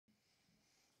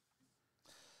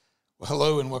Well,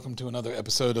 hello and welcome to another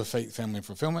episode of Faith, Family, and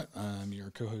Fulfillment. I'm your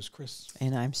co-host, Chris.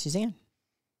 And I'm Suzanne.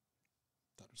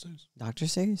 Dr. Seuss. Dr.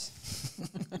 Seuss.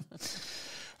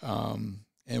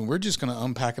 And we're just going to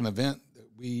unpack an event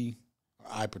that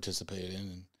I participated in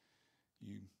and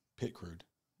you pit crewed.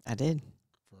 I did.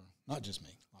 For not just me,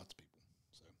 lots of people.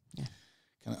 So yeah,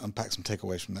 kind of unpack some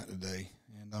takeaways from that today.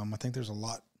 And I think there's a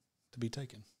lot to be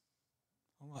taken.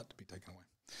 A lot to be taken away.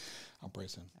 I'll pray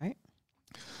soon. All right.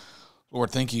 Lord,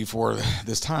 thank you for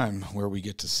this time where we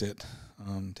get to sit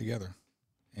together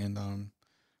and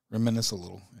reminisce a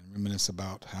little and reminisce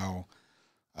about how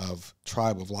a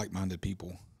tribe of like-minded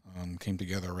people came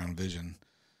together around vision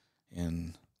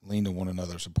and leaned on one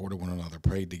another, supported one another,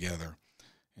 prayed together,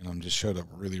 and just showed up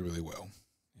really, really well.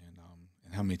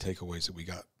 And how many takeaways that we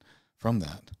got from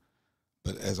that.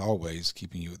 But as always,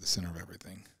 keeping you at the center of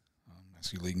everything.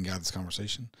 Ask you to lead and guide this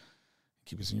conversation.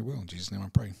 Keep us in your will. In Jesus' name I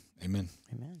pray. Amen.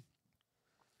 Amen.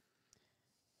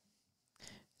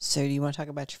 So do you want to talk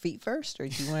about your feet first, or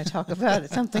do you want to talk about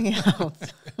something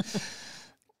else?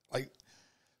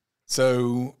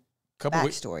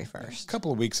 Backstory first. A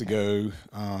couple of weeks ago,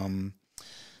 a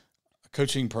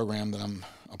coaching program that I'm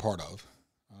a part of,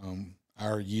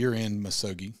 our year-end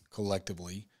Masogi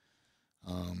collectively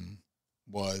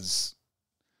was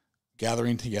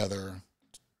gathering together.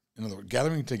 In other words,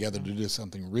 gathering together to do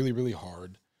something really, really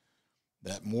hard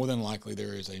that more than likely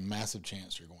there is a massive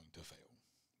chance you're going to fail.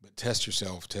 But test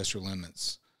yourself, test your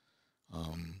limits,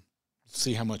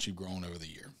 see how much you've grown over the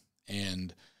year.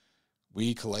 And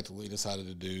we collectively decided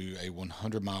to do a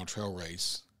 100-mile trail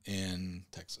race in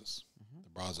Texas, the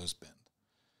Brazos Bend.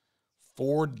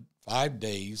 5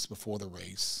 days before the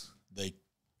race, they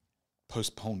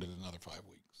postponed it another 5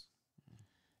 weeks.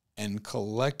 And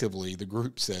collectively, the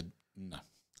group said, no.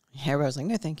 Everybody was like,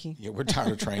 no, thank you. Yeah, we're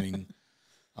tired of training.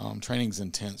 Training's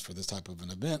intense for this type of an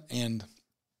event.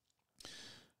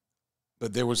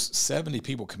 But there was 70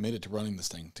 people committed to running this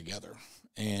thing together.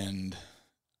 And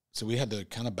so we had to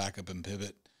kind of back up and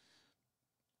pivot.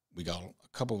 A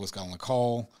couple of us got on the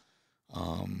call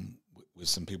with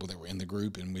some people that were in the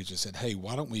group, and we just said, hey,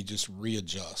 why don't we just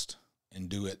readjust and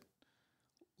do it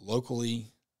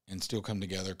locally and still come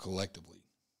together collectively?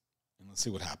 And let's see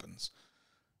what happens.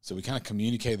 So we kind of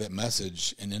communicated that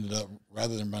message and ended up,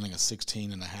 rather than running a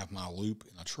 16.5-mile loop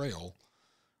in a trail,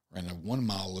 ran a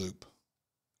 1-mile loop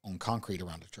on concrete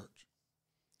around a church.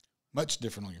 Much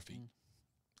different on your feet.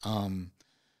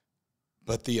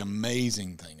 But the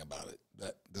amazing thing about it,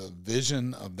 that the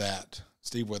vision of that,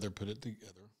 Steve Weather put it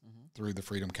together through the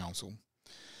Freedom Council,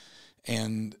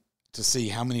 and to see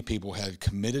how many people had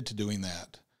committed to doing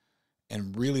that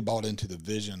and really bought into the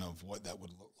vision of what that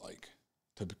would look like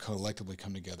to collectively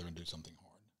come together and do something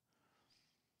hard.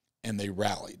 And they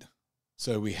rallied.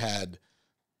 So we had,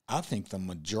 I think, the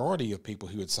majority of people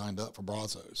who had signed up for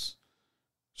Brazos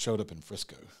showed up in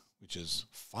Frisco, which is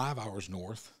 5 hours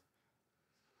north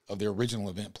of their original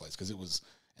event place, because it was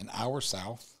an hour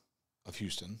south of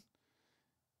Houston,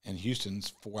 and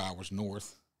Houston's 4 hours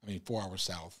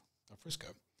south of Frisco.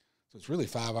 So it's really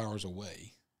 5 hours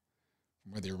away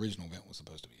from where the original event was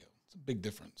supposed to be held. It's a big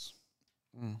difference.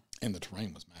 And the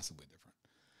terrain was massively different.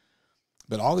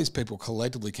 But all these people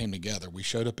collectively came together. We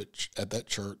showed up at that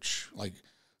church. Like,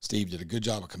 Steve did a good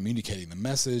job of communicating the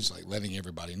message, like letting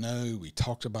everybody know. We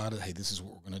talked about it. Hey, this is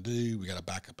what we're going to do. We got to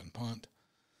back up and punt.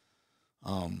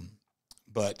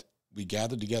 But we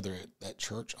gathered together at that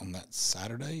church on that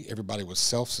Saturday. Everybody was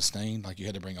self-sustained. Like, you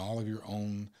had to bring all of your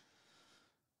own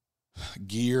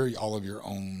gear, all of your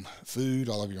own food,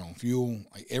 all of your own fuel.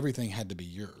 Like, everything had to be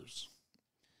yours.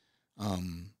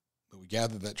 But we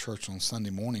gathered at that church on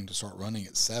Sunday morning to start running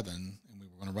at 7, and we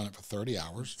were going to run it for 30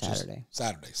 hours.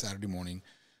 Saturday morning.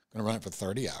 Going to run it for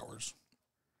 30 hours,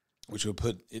 which would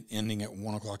put it ending at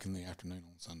 1 o'clock in the afternoon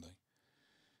on Sunday.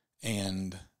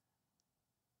 And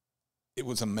it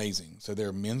was amazing. So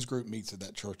their men's group meets at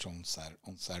that church on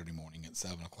Saturday morning at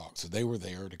 7 o'clock. So they were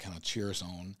there to kind of cheer us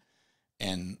on,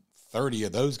 and 30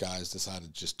 of those guys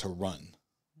decided just to run.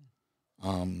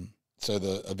 So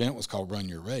the event was called Run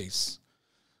Your Race.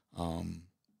 And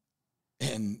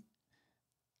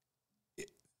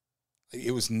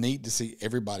it was neat to see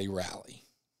everybody rally,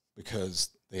 because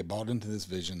they bought into this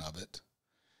vision of it.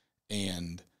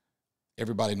 And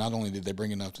everybody, not only did they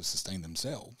bring enough to sustain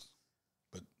themselves,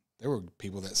 but there were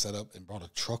people that set up and brought a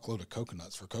truckload of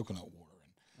coconuts for coconut water.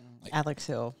 And Alex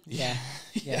Hill. Yeah.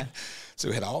 So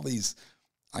we had all these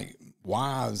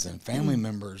wives and family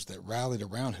members that rallied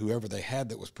around whoever they had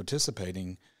that was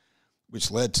participating,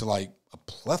 which led to a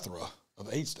plethora of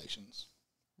aid stations.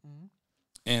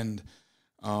 And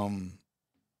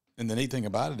the neat thing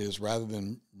about it is, rather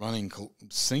than running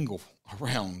single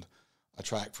around a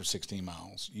track for 16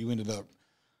 miles. You ended up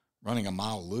running a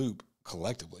mile loop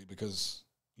collectively because,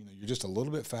 you're just a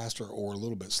little bit faster or a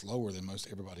little bit slower than most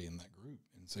everybody in that group.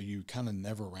 And so you kind of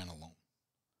never ran alone.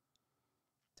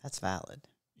 That's valid.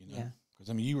 Yeah.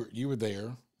 Because, you were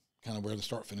there kind of where the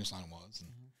start finish line was.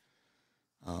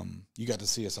 And you got to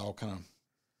see us all kind of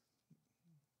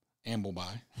amble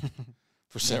by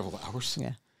for several hours.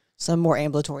 Yeah. Some more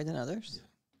ambulatory than others.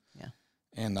 Yeah.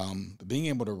 And being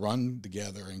able to run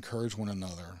together, encourage one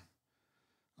another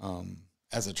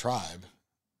as a tribe,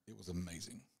 it was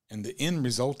amazing. And the end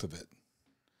result of it,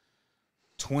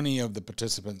 20 of the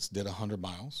participants did 100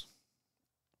 miles.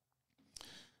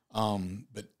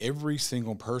 But every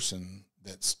single person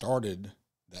that started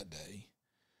that day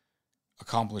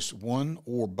accomplished one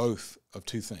or both of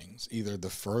two things, either the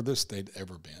furthest they'd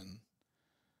ever been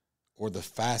or the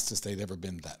fastest they'd ever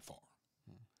been that far.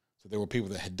 So there were people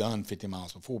that had done 50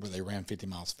 miles before, but they ran 50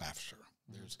 miles faster.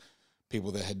 There's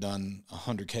people that had done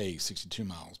 100K, 62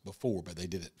 miles before, but they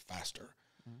did it faster.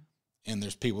 And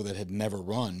there's people that had never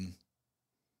run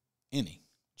any.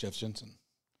 Jeff Jensen.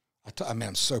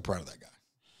 I'm so proud of that guy.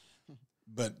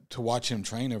 But to watch him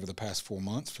train over the past 4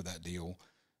 months for that deal,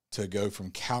 to go from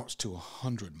couch to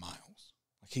 100 miles.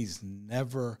 Like, he's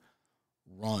never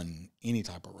run any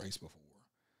type of race before.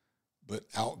 But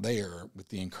out there, with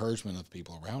the encouragement of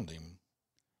people around him,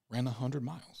 ran 100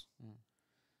 miles.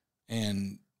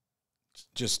 And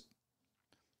just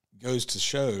goes to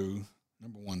show,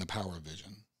 number one, the power of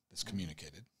vision that's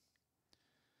communicated,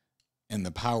 and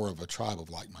the power of a tribe of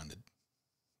like-minded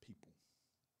people.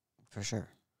 For sure.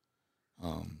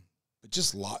 But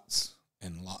just lots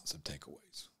and lots of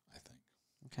takeaways, I think.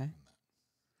 Okay.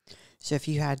 So if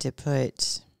you had to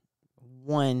put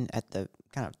one at the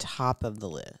kind of top of the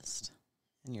list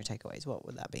in your takeaways, what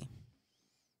would that be?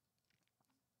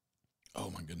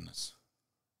 Oh, my goodness.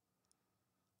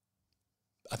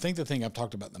 I think the thing I've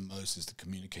talked about the most is the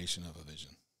communication of a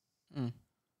vision.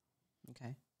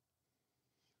 Okay.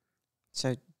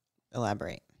 So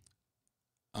elaborate.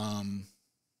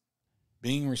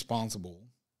 Being responsible,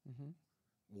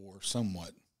 or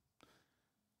somewhat,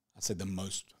 I'd say the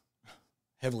most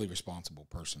heavily responsible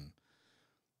person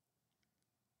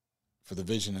for the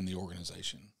vision in the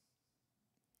organization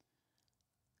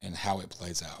and how it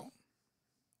plays out.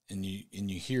 And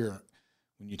you hear,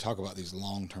 when you talk about these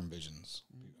long-term visions,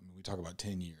 we talk about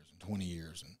 10 years and 20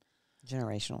 years and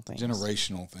generational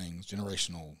things,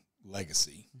 generational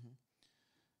legacy.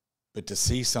 But to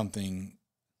see something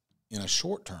in a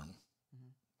short term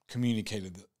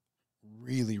communicated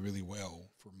really, really well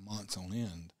for months on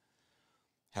end,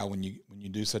 how when you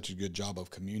do such a good job of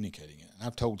communicating it, and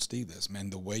I've told Steve this, man,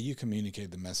 the way you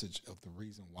communicate the message of the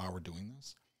reason why we're doing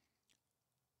this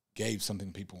gave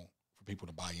something for people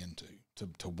to buy into,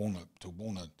 to want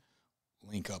to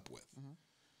link up with.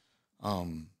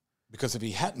 Because if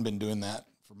he hadn't been doing that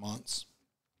for months,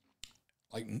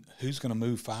 like, who's going to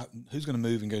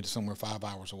move and go to somewhere 5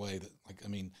 hours away? It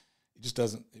just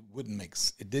doesn't.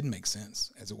 It didn't make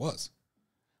sense as it was,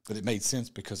 but it made sense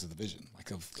because of the vision,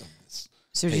 of this.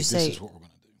 So did you say this is what we're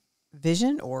going to do?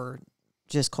 Vision or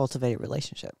just cultivate a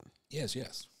relationship? Yes.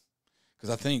 Because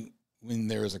I think when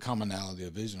there is a commonality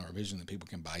of vision, or a vision that people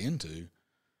can buy into,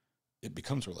 it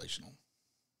becomes relational.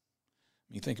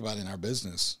 You think about it in our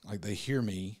business, like, they hear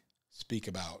me speak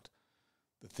about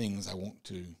the things I want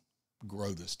to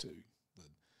grow this to,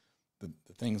 the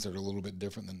things that are a little bit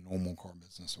different than normal car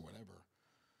business or whatever.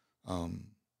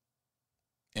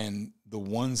 And the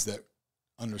ones that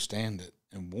understand it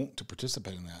and want to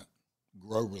participate in that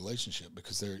grow relationship,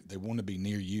 because they want to be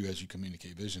near you as you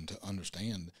communicate vision, to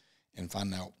understand and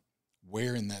find out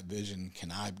where in that vision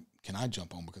can I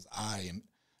jump on, because I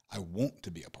want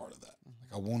to be a part of that.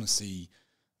 Like, I want to see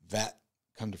that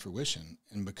come to fruition,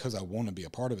 and because I want to be a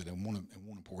part of it and want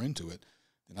to pour into it,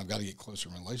 then I've got to get closer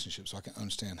in relationships so I can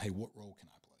understand, hey, what role can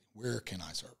I play? Where can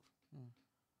I serve?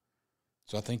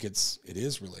 So I think it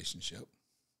is relationship,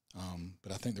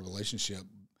 but I think the relationship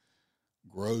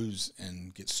grows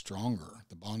and gets stronger.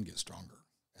 The bond gets stronger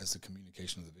as the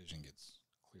communication of the vision gets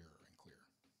clearer and clearer.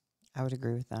 I would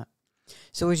agree with that.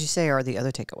 So what would you say are the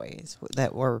other takeaways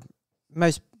that were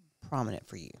most prominent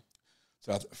for you?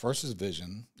 So first is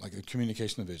vision, like the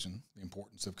communication of vision, the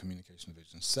importance of communication of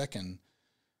vision. Second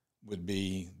would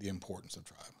be the importance of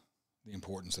tribe, the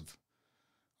importance of,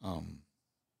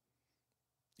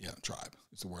 tribe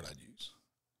is the word I'd use.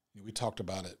 We talked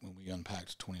about it when we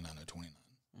unpacked 29:29,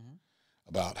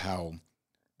 about how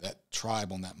that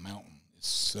tribe on that mountain is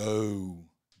so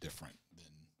different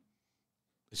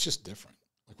it's just different.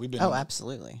 Like, we've been. Oh,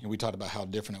 absolutely. And we talked about how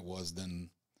different it was than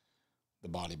the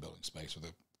bodybuilding space or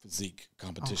the physique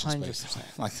competition space.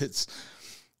 100%. Like it's,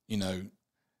 you know,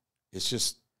 it's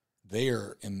just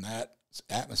there in that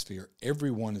atmosphere.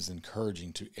 Everyone is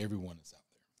encouraging to everyone that's out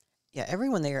there. Yeah,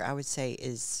 everyone there, I would say,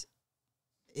 is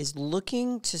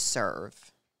looking to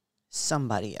serve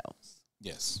somebody else.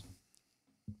 Yes.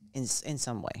 In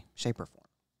some way, shape, or form.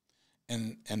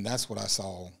 And that's what I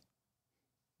saw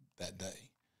that day.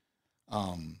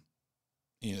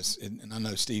 You know, and I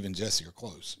know Steve and Jesse are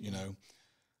close, you know.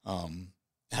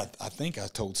 I think I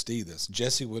told Steve this.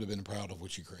 Jesse would have been proud of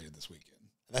what you created this weekend.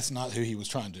 That's not who he was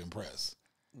trying to impress.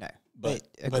 No, but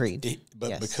agreed. But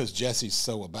yes. Because Jesse's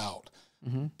so about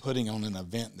putting on an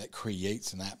event that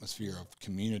creates an atmosphere of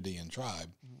community and tribe,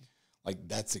 like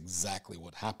that's exactly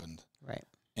what happened. Right.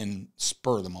 And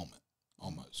spur of the moment,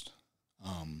 almost.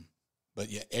 But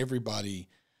yeah, everybody,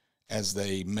 as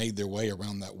they made their way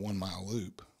around that 1 mile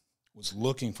loop, was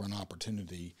looking for an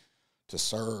opportunity to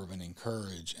serve and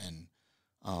encourage and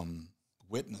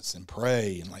witness and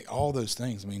pray and like all those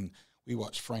things. I mean, we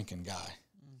watched Frank and Guy.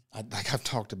 I've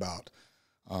talked about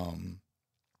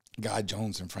Guy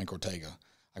Jones and Frank Ortega.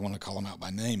 I want to call them out by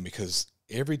name because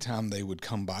every time they would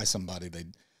come by somebody,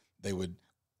 they would,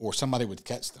 or somebody would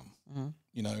catch them.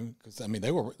 You know, because I mean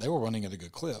they were running at a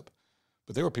good clip,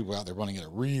 but there were people out there running at a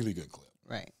really good clip.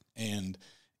 Right. And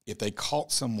if they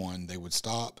caught someone, they would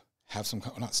stop, have some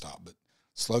not stop, but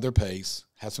slow their pace,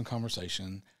 have some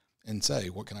conversation, and say,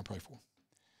 "What can I pray for?"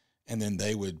 And then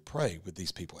they would pray with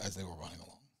these people as they were running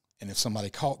along. And if somebody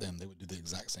caught them, they would do the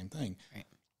exact same thing. Right.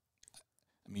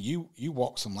 I mean, you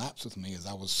walked some laps with me as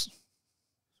I was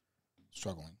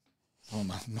struggling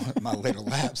on my later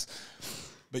laps,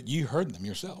 but you heard them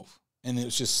yourself. And it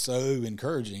was just so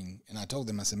encouraging. And I told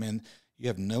them, I said, man, you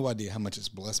have no idea how much it's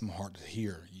blessed my heart to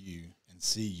hear you and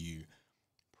see you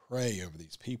pray over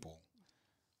these people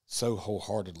so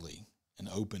wholeheartedly and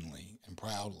openly and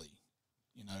proudly,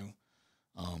 you know.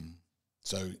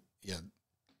 So, yeah,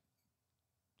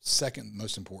 second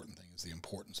most important thing is the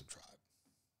importance of tribe,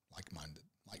 like-minded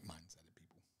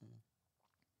people.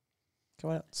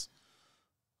 What else?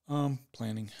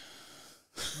 Planning.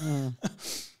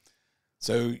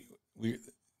 So we,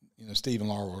 you know, Steve and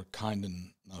Laura were kind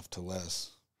enough to let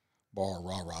us borrow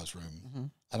Ra-Ra's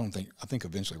room. I think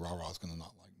eventually Ra-Ra's going to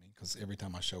not like me because every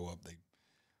time I show up, they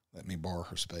let me borrow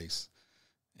her space.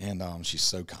 And she's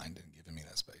so kind in giving me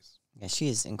that space. Yeah, she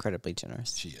is incredibly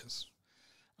generous. She is.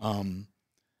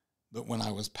 But when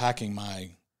I was packing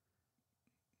my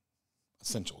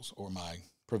essentials or my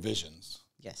provisions,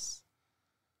 yes,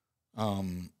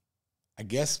 I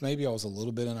guess maybe I was a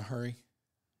little bit in a hurry.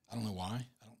 I don't know why.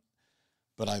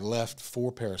 But I left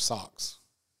 4 pair of socks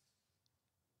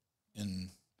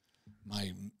in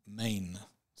my main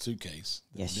suitcase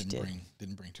that yes,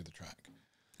 didn't bring to the track.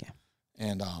 Yeah.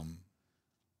 And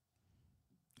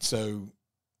so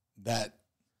that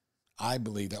I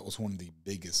believe that was one of the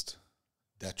biggest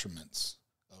detriments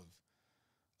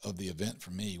of the event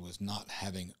for me was not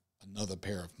having another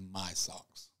pair of my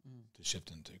socks to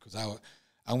shift into, because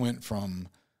I went from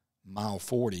mile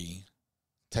 40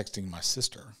 texting my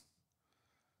sister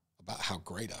about how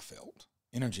great I felt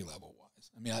energy level wise.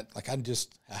 I mean, I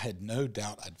had no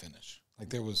doubt I'd finish. I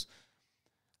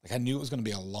knew it was going to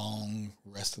be a long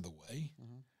rest of the way,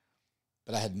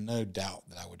 but I had no doubt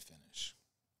that I would finish.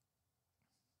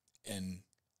 And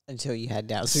until you had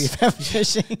doubts, so you found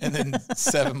fishing. And then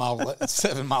 7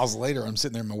 miles later, I'm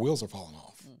sitting there and my wheels are falling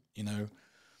off, you know?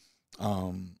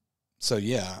 So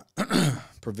yeah,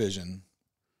 provision,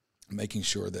 making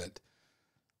sure that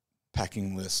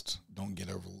packing lists don't get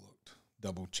overlooked.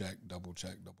 Double check.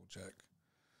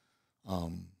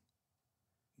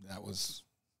 That was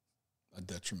a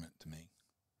detriment to me.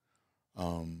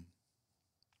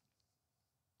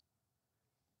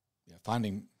 Yeah,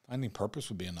 finding purpose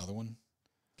would be another one.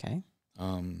 Okay.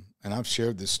 And I've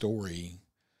shared this story,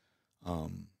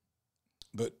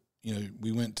 but you know,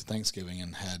 we went to Thanksgiving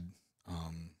and had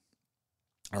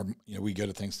we go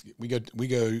to Thanksgiving.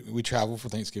 We travel for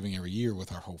Thanksgiving every year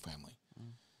with our whole family.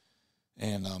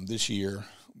 And this year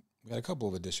we had a couple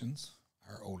of additions.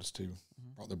 Our oldest 2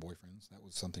 brought their boyfriends. That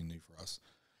was something new for us.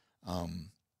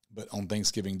 But on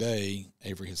Thanksgiving Day,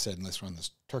 Avery had said, "Let's run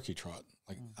this turkey trot."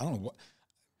 Like I don't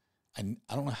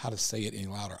know how to say it any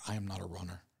louder. I am not a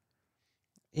runner.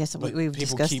 Yes, we've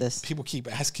discussed this. People keep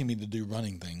asking me to do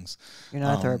running things. You're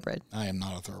not a thoroughbred. I am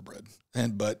not a thoroughbred.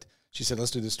 But she said,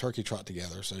 "Let's do this turkey trot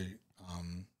together." So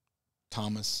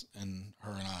Thomas and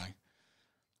her and I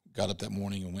got up that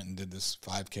morning and went and did this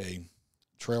 5K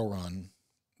trail run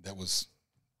that was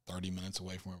 30 minutes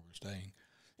away from where we were staying.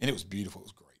 And it was beautiful. It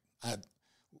was great.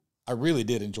 I really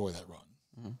did enjoy that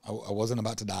run. I wasn't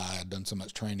about to die. I'd done so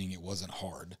much training. It wasn't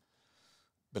hard.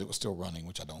 but it was still running,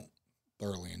 which I don't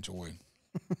thoroughly enjoy.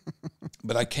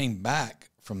 But I came back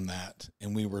from that,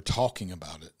 and we were talking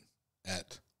about it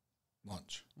at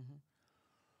lunch.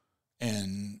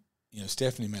 And, you know,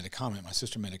 Stephanie made a comment, my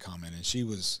sister made a comment, and she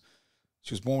was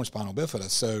born with spinal bifida.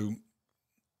 So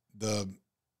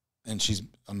and she's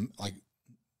like,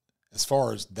 as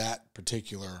far as that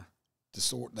particular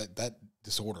disorder, that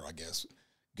disorder, I guess,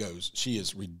 goes, she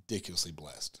is ridiculously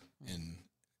blessed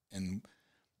in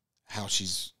how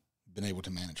she's been able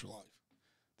to manage her life.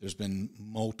 There's been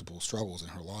multiple struggles in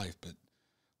her life, but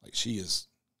like she has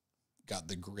got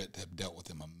the grit to have dealt with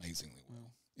them amazingly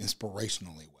well,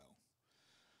 inspirationally well.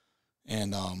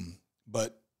 And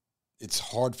but it's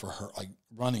hard for her. Like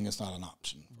running is not an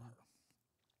option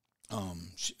for her.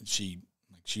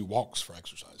 She walks for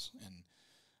exercise,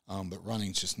 and but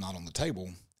running's just not on the table.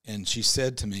 And she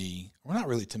said to me, or not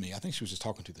really to me, I think she was just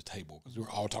talking to the table because we were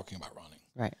all talking about running.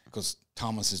 Right. Because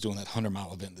Thomas is doing that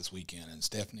 100-mile event this weekend,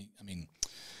 and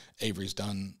Avery's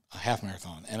done a half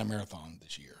marathon and a marathon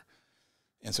this year.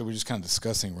 And so we're just kind of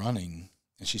discussing running.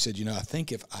 And she said, you know, I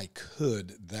think if I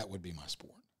could, that would be my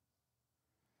sport.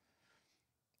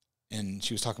 And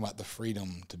she was talking about the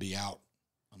freedom to be out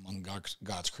among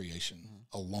God's creation,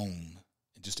 alone,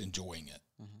 and just enjoying it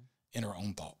in her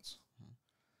own thoughts.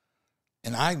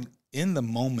 And I, in the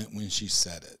moment when she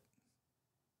said it,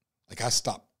 like I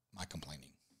stopped my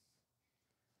complaining.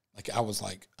 Like I was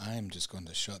like, I am just going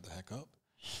to shut the heck up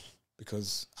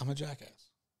because I'm a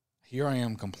jackass. Here I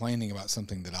am complaining about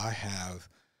something that I have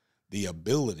the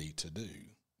ability to do,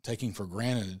 taking for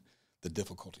granted the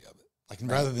difficulty of it. Like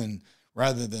rather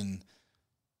than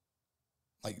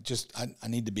like just I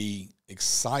need to be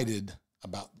excited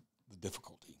about the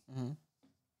difficulty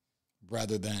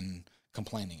rather than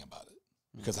complaining about it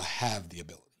because I have the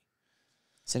ability.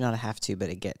 So not a have to, but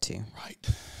a get to. Right.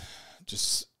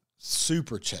 Just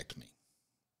super checked me.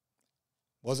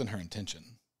 Wasn't her intention.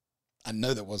 I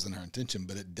know that wasn't her intention,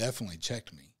 but it definitely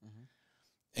checked me.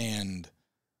 And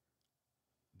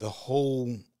the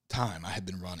whole time I had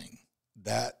been running,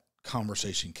 that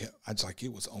conversation kept, I was like,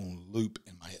 it was on loop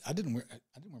in my head. I didn't wear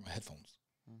my headphones.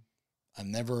 I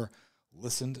never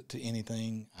listened to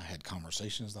anything. I had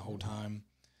conversations the whole time.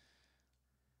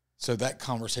 So that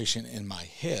conversation in my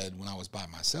head when I was by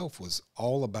myself was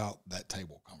all about that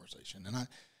table conversation. And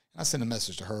I sent a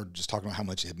message to her just talking about how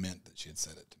much it had meant that she had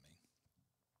said it to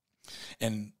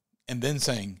me. And then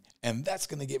saying, and that's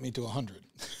going to get me to 100.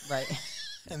 Right.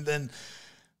 and then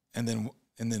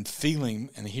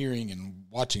feeling and hearing and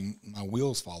watching my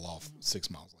wheels fall off 6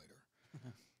 miles later.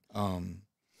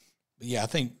 But yeah, I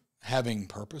think having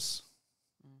purpose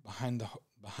behind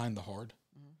the hard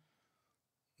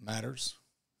matters.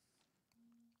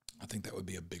 I think that would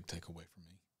be a big takeaway for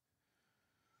me.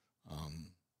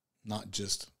 Not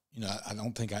just, I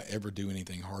don't think I ever do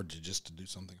anything hard just to do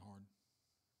something hard.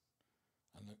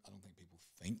 I don't think people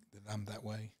think that I'm that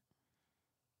way.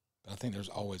 But I think there's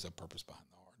always a purpose behind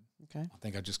the hard. Okay. I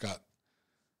think I just got,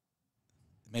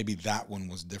 maybe that one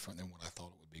was different than what I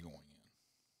thought it would be going in.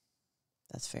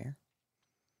 That's fair.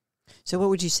 So what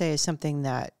would you say is something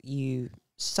that you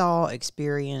saw,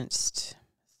 experienced,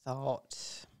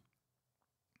 thought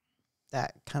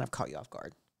that kind of caught you off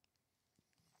guard?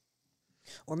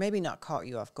 Or maybe not caught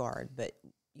you off guard, but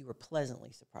you were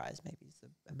pleasantly surprised, maybe is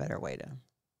a better way to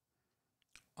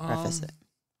preface it.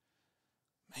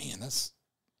 Man, that's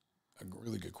a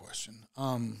really good question.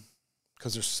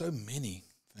 Because there's so many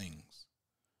things.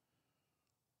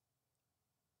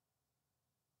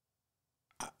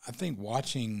 I think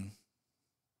watching,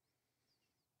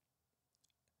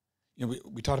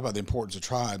 we talked about the importance of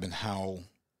tribe and how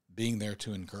being there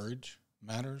to encourage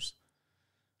matters.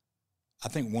 I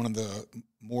think one of the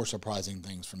more surprising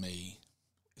things for me,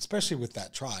 especially with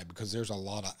that tribe, because there's a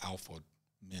lot of alpha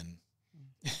men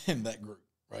in that group,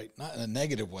 right? Not in a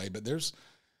negative way, but there's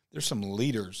some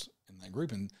leaders in that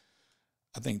group, and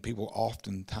I think people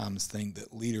oftentimes think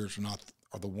that leaders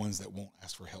are the ones that won't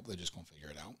ask for help. They're just going to figure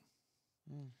it out.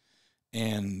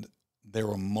 And there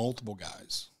were multiple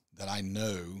guys that I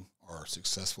know are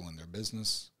successful in their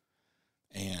business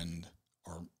and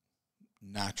are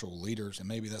natural leaders, and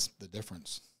maybe that's the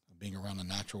difference of being around a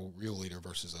natural, real leader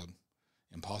versus an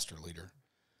imposter leader.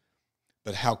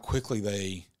 But how quickly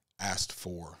they asked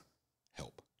for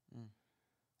help.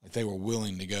 Like they were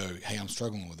willing to go, hey, I'm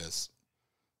struggling with this.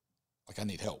 Like I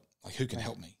need help. Like who can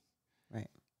help me? Right.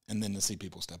 And then to see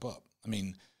people step up. I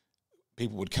mean,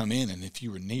 people would come in, and if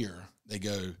you were near, they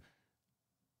go,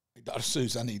 hey, Dr.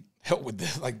 Seuss, I need help with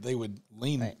this. Like they would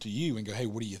lean to you and go, hey,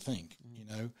 what do you think?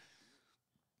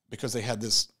 Because they had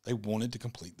they wanted to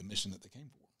complete the mission that they came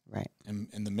for. Right.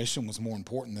 And the mission was more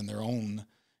important than their own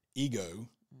ego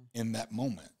in that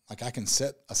moment. Like, I can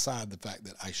set aside the fact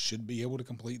that I should be able to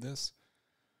complete this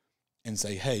and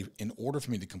say, hey, in order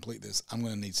for me to complete this, I'm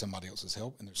going to need somebody else's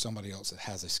help. And there's somebody else that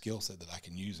has a skill set that I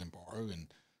can use and borrow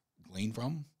and glean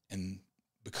from. And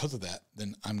because of that,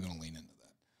 then I'm going to lean into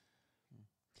that.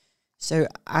 So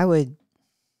I would,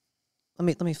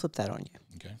 let me flip that on you.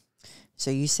 Okay.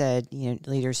 So you said,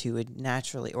 leaders who would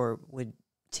naturally or would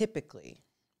typically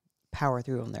power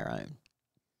through on their own.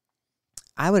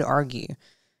 I would argue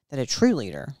that a true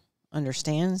leader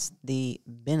understands the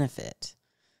benefit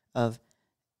of,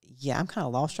 yeah, I'm kind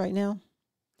of lost right now.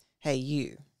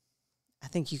 Hey, I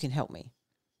think you can help me.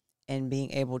 And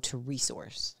being able to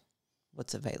resource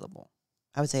what's available.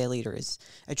 I would say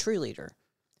a true leader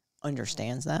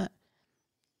understands that.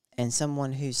 And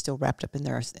someone who's still wrapped up in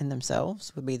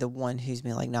themselves would be the one who's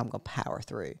been like, no, I'm going to power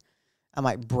through. I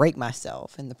might break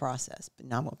myself in the process, but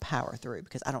now I'm going to power through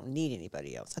because I don't need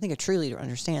anybody else. I think a true leader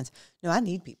understands, no, I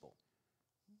need people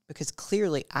because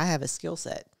clearly I have a skill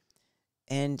set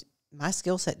and my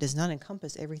skill set does not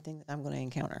encompass everything that I'm going to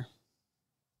encounter.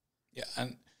 Yeah,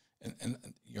 and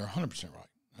you're 100%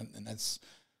 right. And that's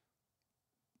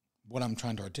what I'm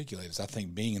trying to articulate is I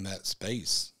think being in that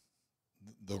space,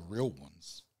 the real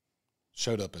ones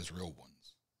showed up as real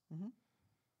ones. Mm-hmm.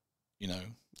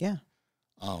 Yeah.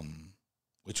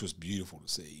 Which was beautiful to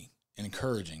see and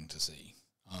encouraging to see,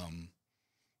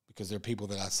 because there are people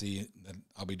that I see that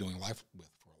I'll be doing life with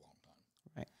for a long time,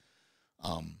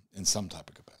 right? In some type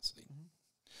of capacity.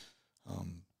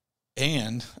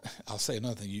 And I'll say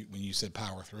another thing. When you said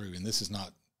power through, and this is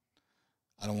not,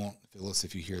 I don't want Phyllis.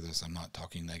 If you hear this, I'm not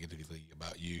talking negatively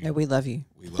about you. No, we love you.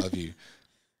 We love you,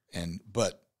 and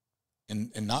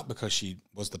not because she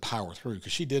was the power through,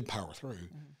 because she did power through.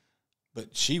 Mm-hmm.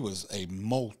 But she was a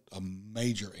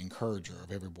major encourager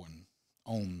of everyone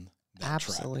on that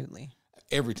Absolutely.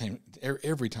 track.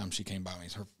 Every time she came by me,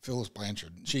 her Phyllis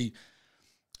Blanchard,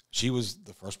 she was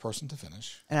the first person to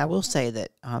finish. And I will say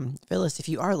that, Phyllis, if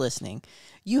you are listening,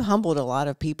 you humbled a lot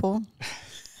of people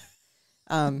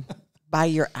by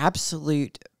your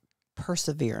absolute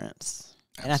perseverance.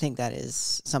 Absolutely. And I think that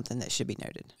is something that should be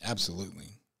noted. Absolutely.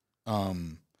 I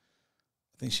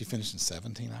think she finished in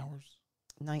 17 hours.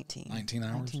 19 hours.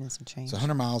 19 and some change. So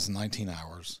 100 miles in 19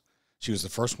 hours. She was the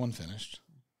first one finished.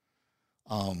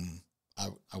 I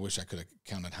wish I could have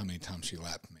counted how many times she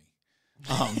lapped me.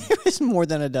 It was more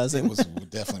than a dozen. It was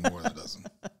definitely more than a dozen.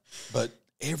 But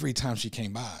every time she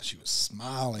came by, she was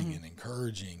smiling and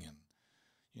encouraging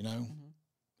and,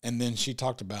 And then she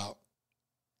talked about,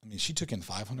 she took in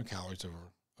 500 calories over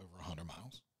 100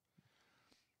 miles.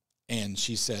 And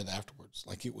she said afterwards,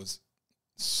 like it was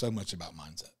so much about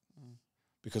mindset.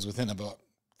 Because within about,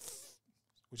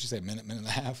 what'd you say, minute and a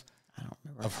half I don't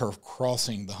remember. Of her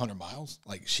crossing the 100 miles,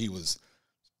 like she was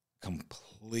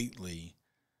completely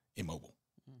immobile.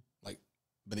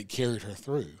 But it carried her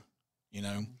through,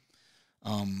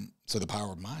 So the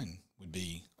power of mind would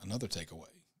be another takeaway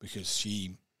because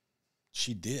she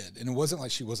did. And it wasn't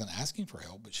like she wasn't asking for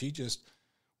help, but she just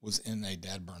was in a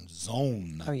dad burn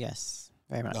zone. Oh, yes.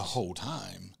 Very much. The whole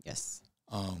time. Yes.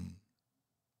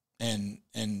 And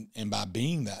by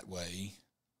being that way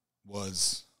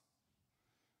was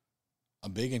a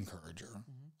big encourager,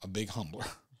 a big humbler.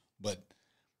 But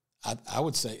I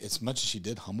would say as much as she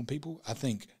did humble people, I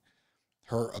think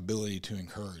her ability to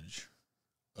encourage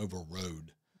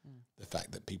overrode the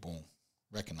fact that people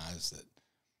recognized that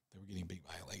they were getting beat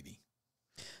by a lady.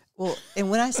 Well, and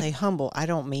when I say humble, I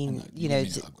don't mean,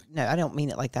 no, I don't mean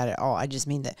it like that at all. I just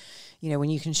mean that, when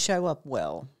you can show up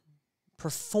well,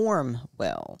 perform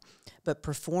well, but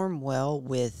perform well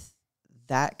with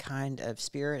that kind of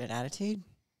spirit and attitude,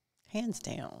 hands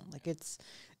down. Like it's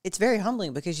very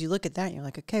humbling because you look at that and you're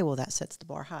like, okay, well, that sets the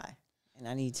bar high. And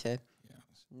I need to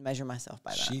measure myself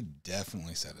by that. She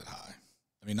definitely set it high.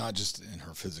 Not just in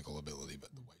her physical ability,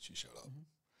 but the way she showed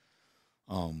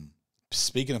up.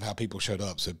 Speaking of how people showed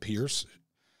up, so Pierce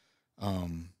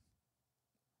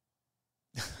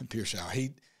Shaw,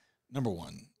 he, number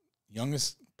one,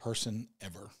 youngest person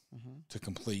ever to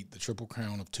complete the Triple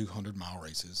Crown of 200-mile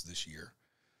races this year.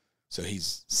 So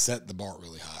he's set the bar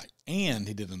really high. And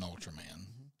he did an Ultraman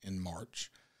in March.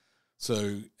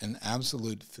 So an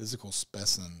absolute physical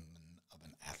specimen of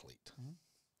an athlete.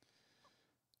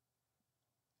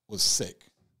 Was sick.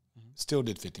 Still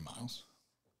did 50 miles.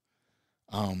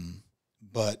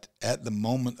 But at the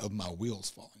moment of my wheels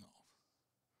falling off,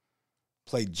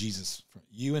 played Jesus for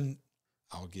you, and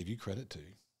I'll give you credit too,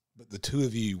 but the two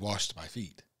of you washed my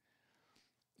feet.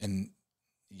 And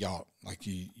y'all, I'm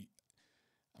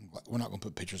glad, we're not going to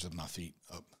put pictures of my feet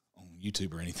up on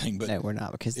YouTube or anything, but no, we're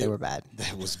not because they were bad.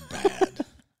 That was bad.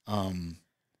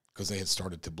 because they had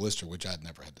started to blister, which I'd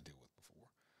never had to deal with before.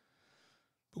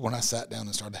 But when I sat down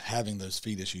and started having those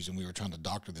feet issues, and we were trying to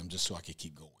doctor them just so I could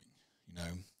keep going, you know,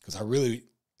 because I really,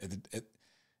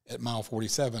 at mile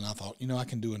 47, I thought, you know, I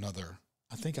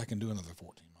think I can do another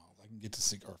 14 miles. I can get to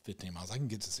 15 miles. I can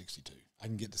get to 62. I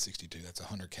can get to 62. That's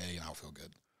 100K, and I'll feel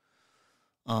good.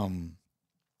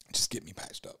 Just get me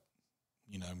patched up,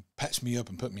 you know, patch me up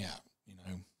and put me out, you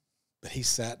know. But he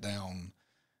sat down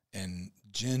and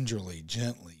gently,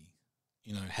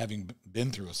 you know, having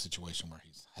been through a situation where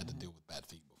he's had to deal with bad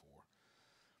feet before,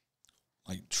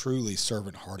 like truly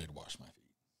servant-hearted washed my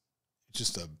feet. It's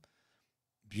just a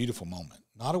beautiful moment.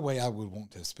 Not a way I would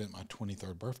want to have spent my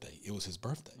 23rd birthday. It was his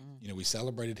birthday. You know, we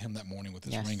celebrated him that morning with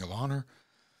his ring of honor.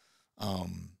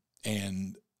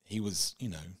 And he was, you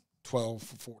know, 12,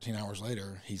 14 hours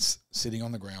later, he's sitting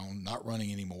on the ground, not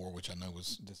running anymore, which I know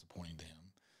was disappointing to him,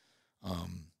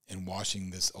 and washing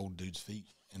this old dude's feet.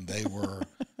 And they were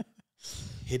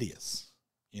hideous,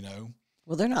 you know.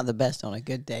 Well, they're not the best on a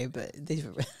good day, but these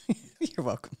were you're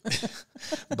welcome.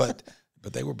 but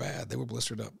they were bad. They were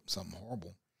blistered up, something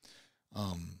horrible.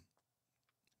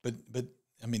 But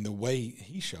I mean, the way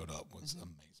he showed up was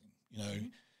amazing. You know,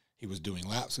 he was doing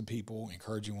laps with people,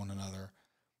 encouraging one another.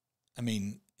 I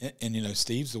mean, and you know,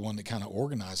 Steve's the one that kind of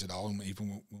organized it all, and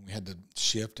even when we had to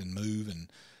shift and move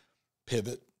and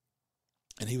pivot,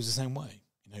 and he was the same way.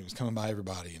 You know, he was coming by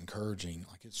everybody, encouraging.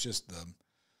 Like, it's just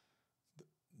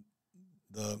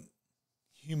the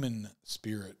human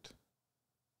spirit,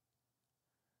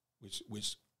 which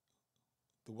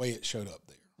the way it showed up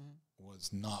there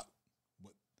was not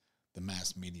what the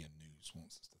mass media news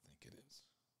wants us to think it is.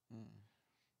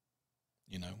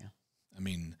 You know, I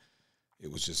mean,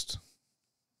 it was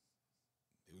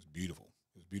beautiful.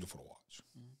 It was beautiful to watch.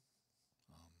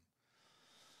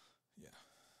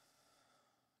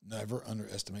 Never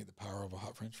underestimate the power of a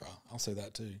hot French fry. I'll say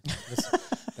that too.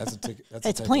 That's a ticket. That's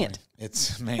it's planned.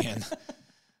 It's, man,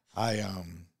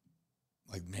 I'm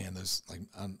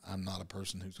not a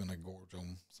person who's going to gorge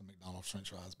on some McDonald's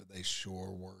French fries, but they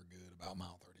sure were good about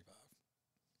mile 35.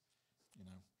 You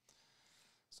know,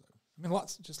 so I mean,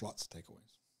 lots of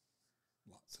takeaways.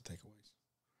 Lots of takeaways.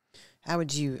 How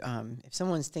would you, if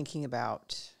someone's thinking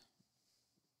about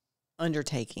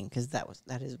undertaking, because that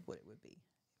is what it would be.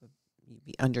 You'd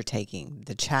be undertaking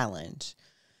the challenge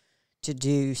to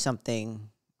do something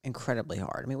incredibly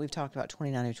hard. I mean, we've talked about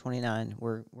 29 of 29.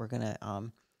 We're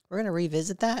gonna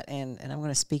revisit that, and I'm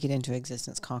gonna speak it into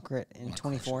existence, conquer it in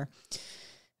 24.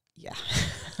 Yeah,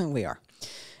 we are.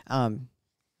 One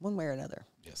way or another.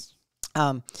 Yes.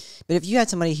 But if you had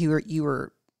somebody who you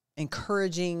were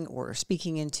encouraging or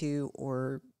speaking into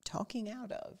or talking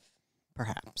out of,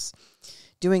 perhaps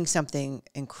doing something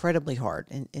incredibly hard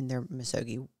in their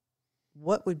misogi,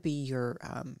 what would be your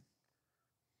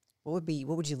what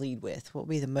would you lead with? What would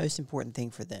be the most important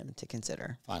thing for them to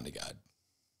consider? Find a guide.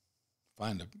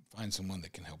 Find someone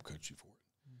that can help coach you for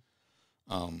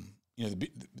it. You know,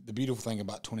 the beautiful thing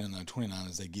about 29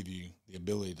 is they give you the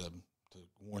ability to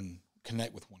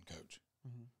connect with one coach.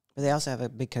 But they also have a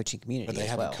big coaching community. But they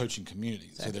have a coaching community.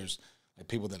 So there's like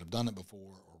people that have done it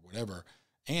before or whatever,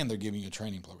 and they're giving you a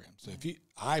training program. So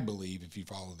I believe if you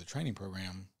follow the training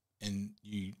program and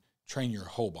you train your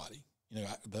whole body, you know,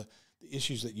 the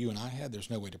issues that you and I had, there's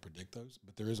no way to predict those,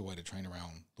 but there is a way to train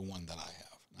around the one that I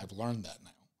have. I've learned that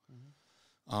now.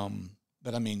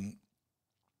 But I mean,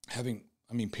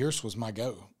 Pierce was my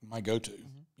go-to,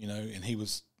 you know, and he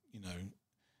was, you know,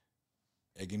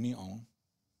 egging me on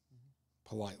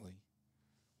politely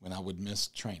when I would miss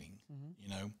training, you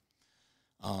know.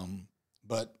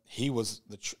 But he was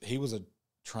a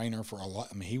trainer for a lot.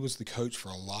 I mean, he was the coach for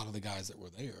a lot of the guys that were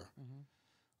there.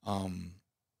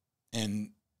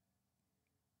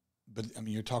 But I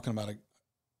mean, you're talking about a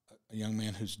young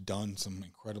man who's done some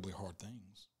incredibly hard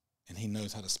things, and he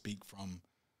knows how to speak from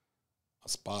a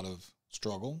spot of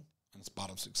struggle and a spot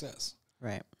of success.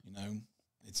 Right. You know,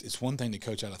 it's one thing to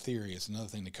coach out of theory. It's another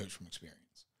thing to coach from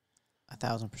experience.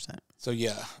 1,000%. So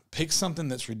yeah, pick something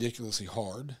that's ridiculously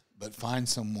hard, but find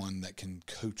someone that can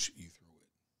coach you through it,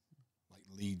 like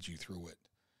lead you through it,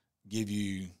 give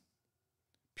you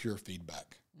pure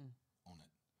feedback on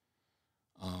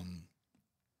it.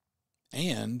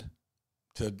 And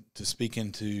to speak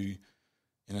into,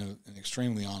 in an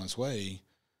extremely honest way,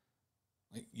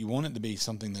 like you want it to be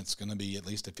something that's going to be at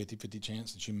least a 50-50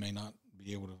 chance that you may not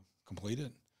be able to complete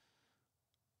it.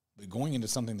 But going into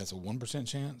something that's a 1%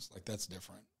 chance, like that's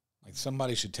different. Like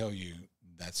somebody should tell you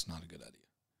that's not a good idea.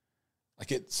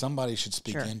 Like somebody should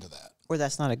speak into that. Or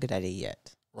that's not a good idea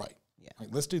yet. Right. Yeah. Like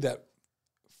let's do that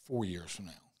 4 years from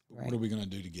now. Right. What are we going to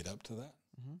do to get up to that?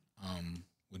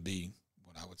 Would be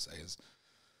what I would say is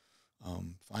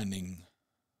finding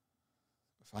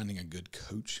a good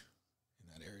coach in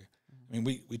that area. I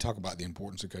mean, we talk about the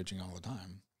importance of coaching all the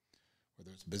time,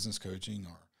 whether it's business coaching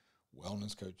or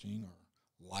wellness coaching or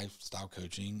lifestyle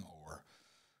coaching or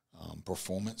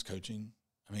performance coaching.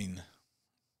 I mean,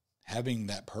 having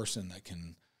that person that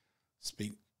can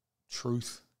speak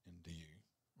truth into you,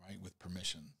 right, with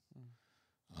permission,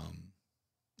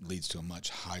 leads to a much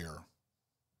higher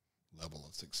level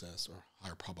of success or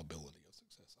higher probability of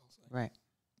success, I'll say. Right.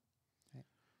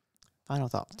 Final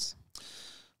thoughts.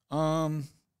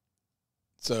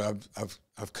 So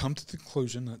I've come to the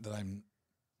conclusion that I'm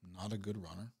not a good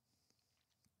runner.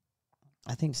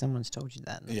 I think someone's told you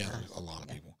that. Yeah, a lot of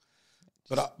people.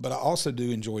 But I also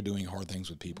do enjoy doing hard things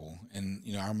with people. And,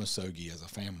 you know, our Masogi as a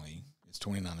family is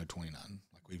 29 to 29.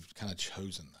 Like, we've kind of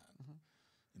chosen that.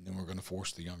 And then we're going to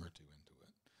force the younger two into it.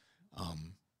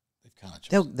 They've kind of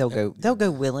chosen. They'll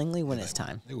go willingly when it's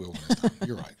time. They will when it's time.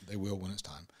 You're right. They will when it's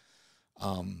time.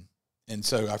 And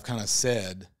so I've kind of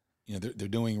said, you know, they're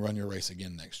doing Run Your Race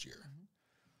again next year.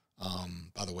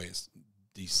 By the way, it's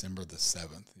December the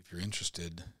 7th. If you're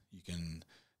interested, you can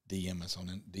DM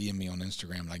me on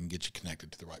Instagram, and I can get you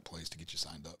connected to the right place to get you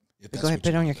signed up. Go ahead,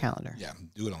 put it on your calendar. Yeah,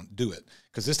 do it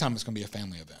because this time it's going to be a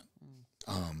family event,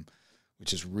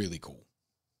 which is really cool.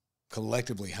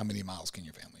 Collectively, how many miles can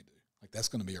your family do? Like, that's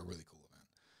going to be a really cool event.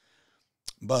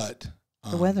 But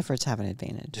the Weatherfords have an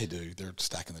advantage. They do. They're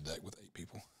stacking the deck with 8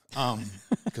 people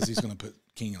because he's going to put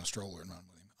King in a stroller and run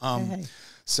with him. Hey.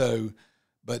 So,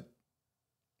 but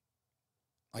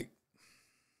like,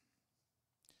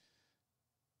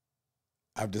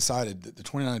 I've decided that the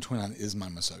 29 and 29 is my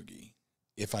Masogi.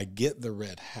 If I get the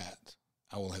red hat,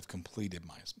 I will have completed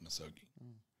my Masogi,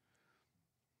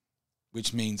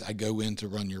 which means I go in to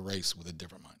Run Your Race with a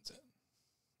different mindset.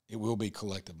 It will be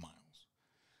collective miles,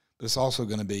 but it's also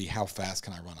going to be how fast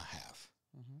can I run a half?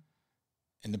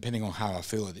 And depending on how I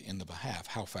feel at the end of a half,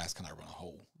 how fast can I run a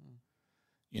whole?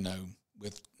 You know,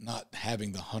 with not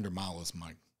having the 100-mile as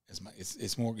my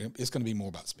it's going to be more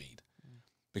about speed,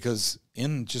 because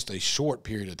in just a short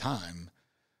period of time,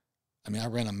 I mean, I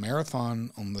ran a marathon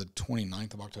on the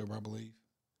 29th of October, I believe.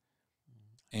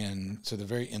 And so the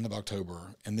very end of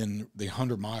October, and then the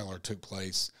 100-miler took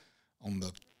place on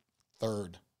the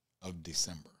 3rd of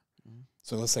December.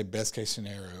 So let's say best case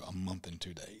scenario, a month and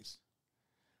 2 days.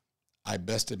 I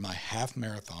bested my half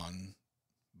marathon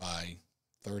by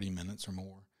 30 minutes or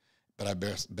more, but I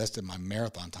bested my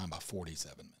marathon time by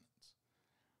 47 minutes.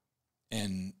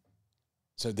 And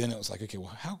so then it was like, okay,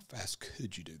 well, how fast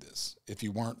could you do this if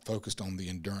you weren't focused on the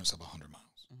endurance of 100 miles?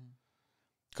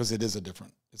 Because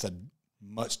it's a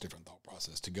much different thought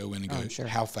process to go in and go, sure.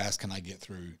 How fast can I get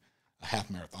through a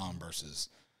half marathon versus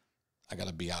I got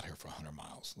to be out here for 100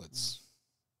 miles. Let's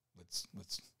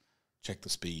check the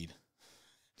speed.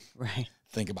 Right.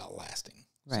 Think about lasting.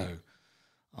 Right.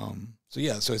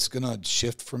 So it's going to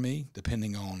shift for me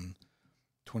depending on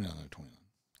 29 or 29.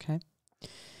 Okay.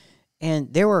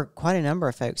 And there were quite a number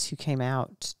of folks who came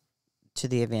out to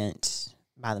the event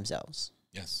by themselves.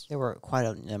 Yes. There were quite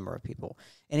a number of people.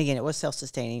 And again, it was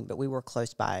self-sustaining, but we were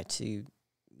close by to,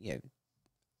 you know,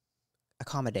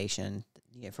 accommodation,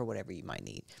 you know, for whatever you might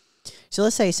need. So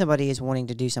let's say somebody is wanting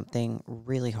to do something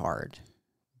really hard,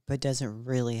 but doesn't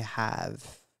really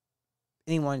have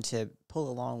anyone to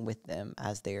pull along with them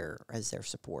as their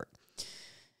support.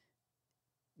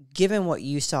 Given what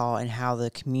you saw and how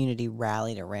the community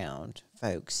rallied around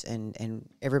folks and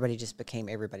everybody just became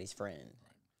everybody's friend,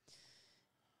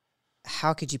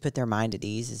 how could you put their mind at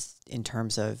ease in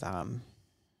terms of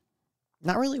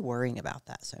not really worrying about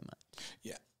that so much?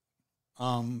 Yeah.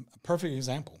 A perfect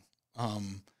example.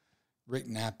 Rick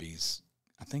Nappy's,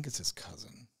 I think it's his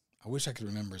cousin. I wish I could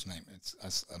remember his name.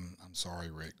 I'm sorry,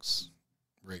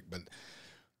 Rick, but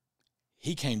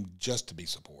he came just to be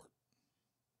support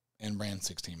and ran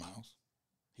 16 miles.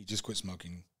 He just quit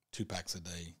smoking 2 packs a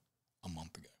day a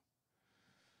month ago.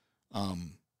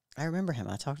 I remember him.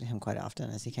 I talked to him quite often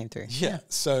as he came through. Yeah.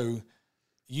 So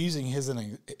using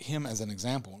him as an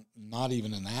example, not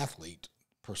even an athlete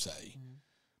per se,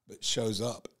 but shows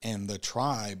up, and the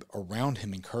tribe around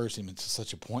him encouraged him to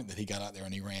such a point that he got out there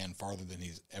and he ran farther than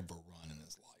he's ever run in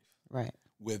his life. Right.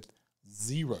 With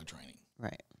zero training.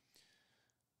 Right.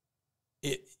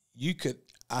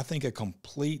 I think a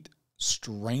complete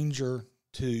stranger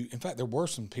in fact, there were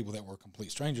some people that were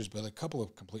complete strangers, but a couple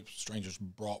of complete strangers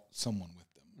brought someone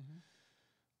with them.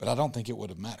 But I don't think it would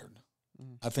have mattered.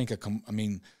 I think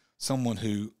someone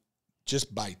who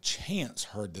just by chance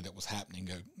heard that it was happening,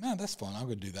 go, man, that's fun, I'll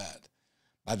go do that.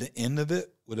 By the end of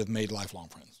it, would have made lifelong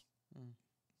friends.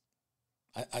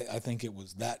 I think it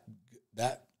was that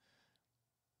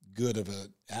good of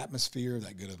an atmosphere,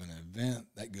 that good of an event,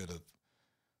 that good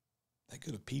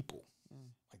of people.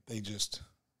 Like they just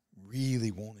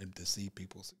really wanted to see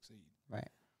people succeed. Right.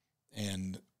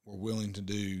 And were willing to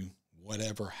do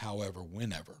whatever, however,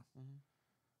 whenever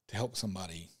to help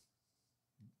somebody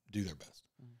do their best,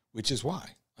 which is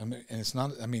why. I mean, and it's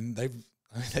not, I mean, they've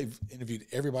interviewed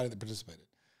everybody that participated.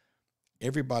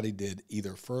 Everybody did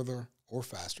either further or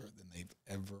faster than they've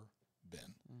ever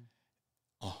been.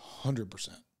 100%.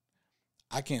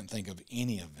 I can't think of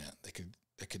any event that could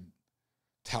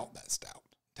tout that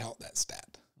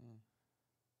stat.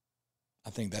 I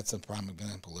think that's a prime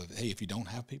example of, hey, if you don't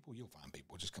have people, you'll find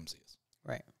people. Just come see us.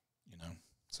 Right. You know?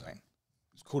 So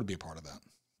it's cool to be a part of that.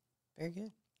 Very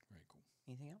good. Very cool.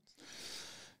 Anything else?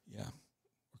 Yeah.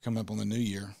 We're coming up on the new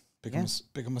year. Pick them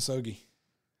a sogie.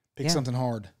 Pick something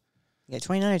hard. Yeah,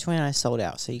 29 or 29 is sold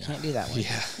out, so you can't do that one.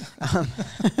 Yeah.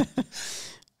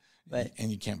 But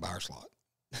and you can't buy our slot.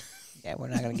 Yeah, we're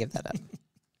not going to give that up.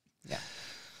 Yeah.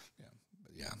 Yeah.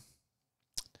 But yeah.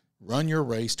 Run your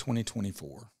race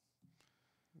 2024.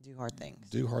 Do hard things.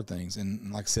 Do hard things.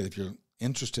 And like I said, if you're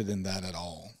interested in that at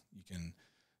all, you can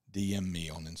DM me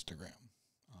on Instagram.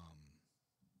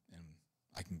 And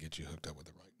I can get you hooked up with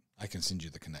it right. I can send you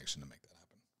the connection to make that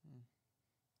happen.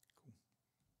 Cool.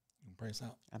 You can pray us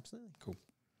out. Absolutely. Cool.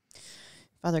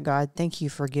 Father God, thank you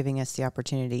for giving us the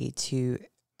opportunity to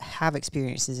have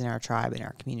experiences in our tribe, in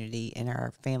our community, in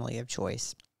our family of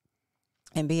choice,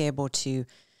 and be able to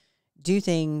do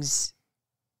things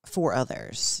for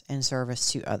others in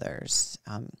service to others.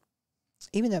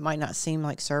 Even though it might not seem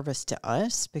like service to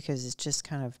us because it's just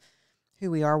kind of who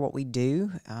we are, what we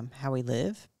do, how we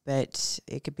live, but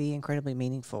it could be incredibly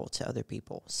meaningful to other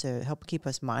people. So help keep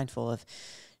us mindful of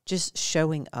just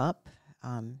showing up,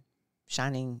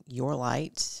 shining your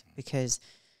light, because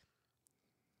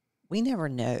we never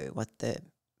know what the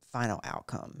final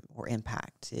outcome or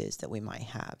impact is that we might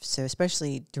have. So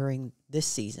especially during this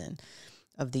season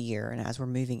of the year and as we're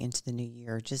moving into the new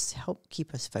year, just help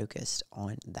keep us focused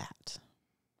on that.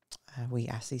 We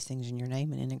ask these things in your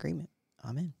name and in agreement.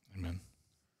 Amen. Amen.